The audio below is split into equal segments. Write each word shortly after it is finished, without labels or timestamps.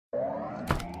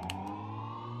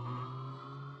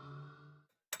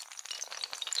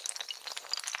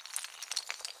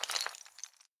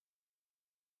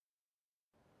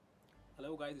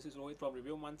Hello guys, this is Rohit from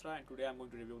ReviewMantra, and today I'm going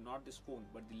to review not this phone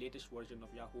but the latest version of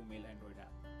Yahoo Mail Android app.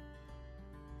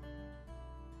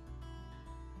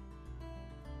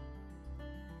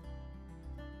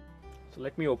 So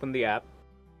let me open the app.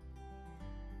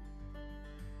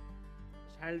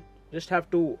 I'll just have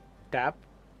to tap,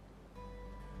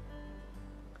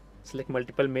 select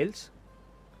multiple mails.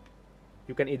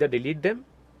 You can either delete them,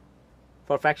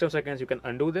 for a fraction of seconds you can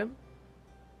undo them,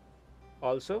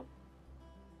 also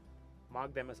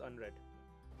mark them as unread.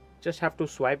 Just have to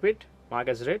swipe it, mark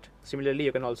as read. Similarly,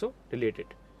 you can also delete it.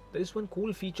 There is one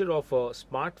cool feature of a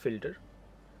smart filter.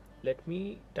 Let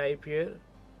me type here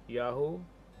Yahoo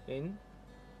in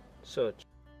search.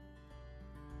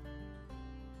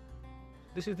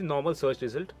 This is the normal search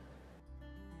result.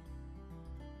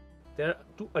 There are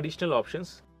two additional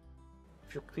options.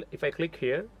 If I click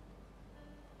here,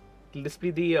 it will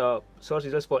display the search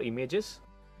results for images.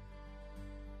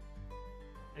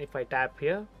 And if I tap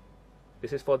here,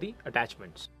 this is for the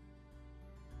attachments.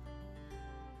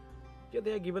 Here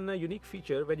they are given a unique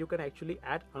feature where you can actually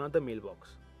add another mailbox.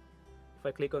 If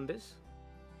I click on this,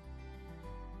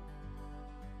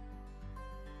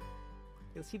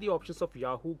 you can see the options of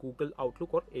Yahoo, Google,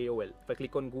 Outlook or AOL. If I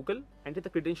click on Google, enter the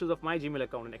credentials of my Gmail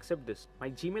account and accept this. My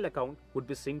Gmail account would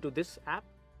be synced to this app.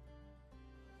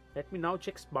 Let me now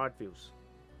check Smart Views.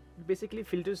 It basically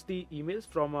filters the emails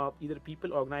from either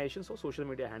people, organizations or social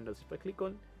media handles. If I click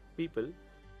on people, it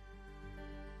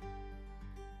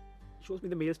shows me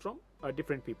the mails from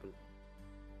different people.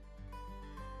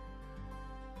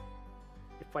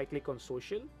 If I click on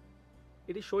social,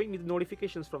 it is showing me the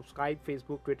notifications from Skype,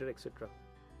 Facebook, Twitter, etc.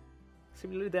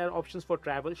 Similarly, there are options for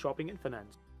travel, shopping and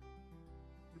finance.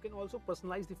 You can also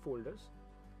personalize the folders.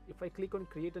 If I click on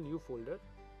create a new folder,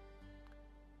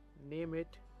 name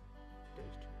it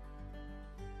test.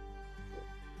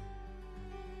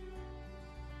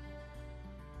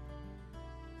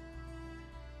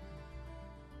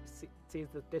 It says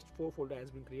the test 4 folder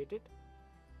has been created.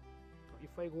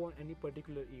 If I go on any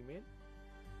particular email,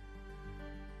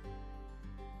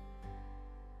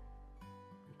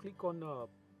 click on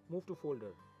move to folder,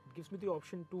 it gives me the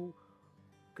option to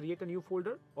create a new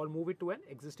folder or move it to an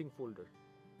existing folder.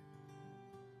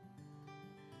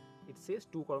 It says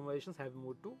 2 conversations have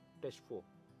moved to test 4.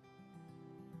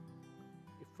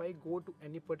 If I go to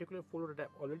any particular folder that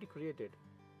I've already created,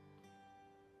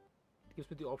 it gives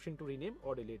me the option to rename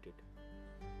or delete it.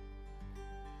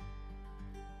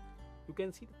 You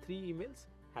can see the 3 emails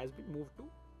has been moved to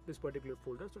this particular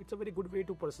folder, so it's a very good way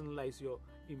to personalize your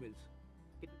emails.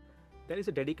 There is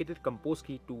a dedicated compose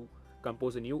key to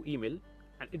compose a new email,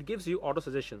 and it gives you auto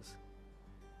suggestions.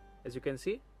 As you can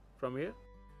see from here,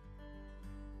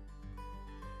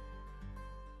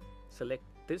 select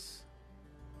this.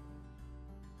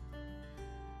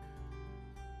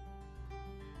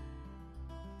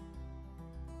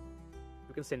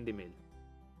 You can send the mail,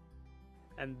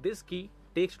 and this key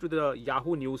takes to the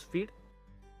Yahoo news feed.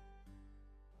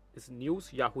 This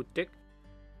news, Yahoo Tech,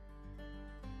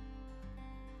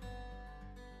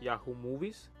 Yahoo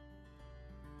Movies,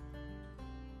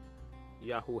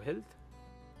 Yahoo Health,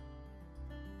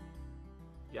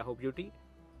 Yahoo Beauty,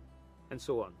 and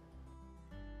so on.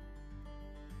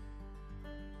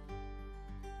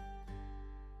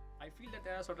 I feel that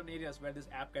there are certain areas where this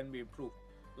app can be improved.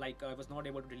 Like I was not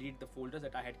able to delete the folders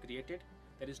that I had created.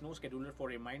 There is no scheduler for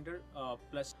reminder.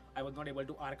 Plus, I was not able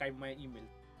to archive my email.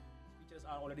 These features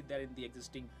are already there in the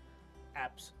existing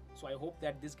apps. So I hope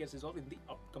that this gets resolved in the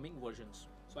upcoming versions.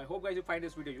 So I hope guys you find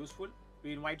this video useful.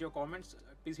 We invite your comments.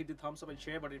 Please hit the thumbs up and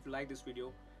share button if you like this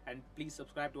video. And please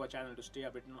subscribe to our channel to stay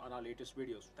updated on our latest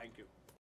videos. Thank you.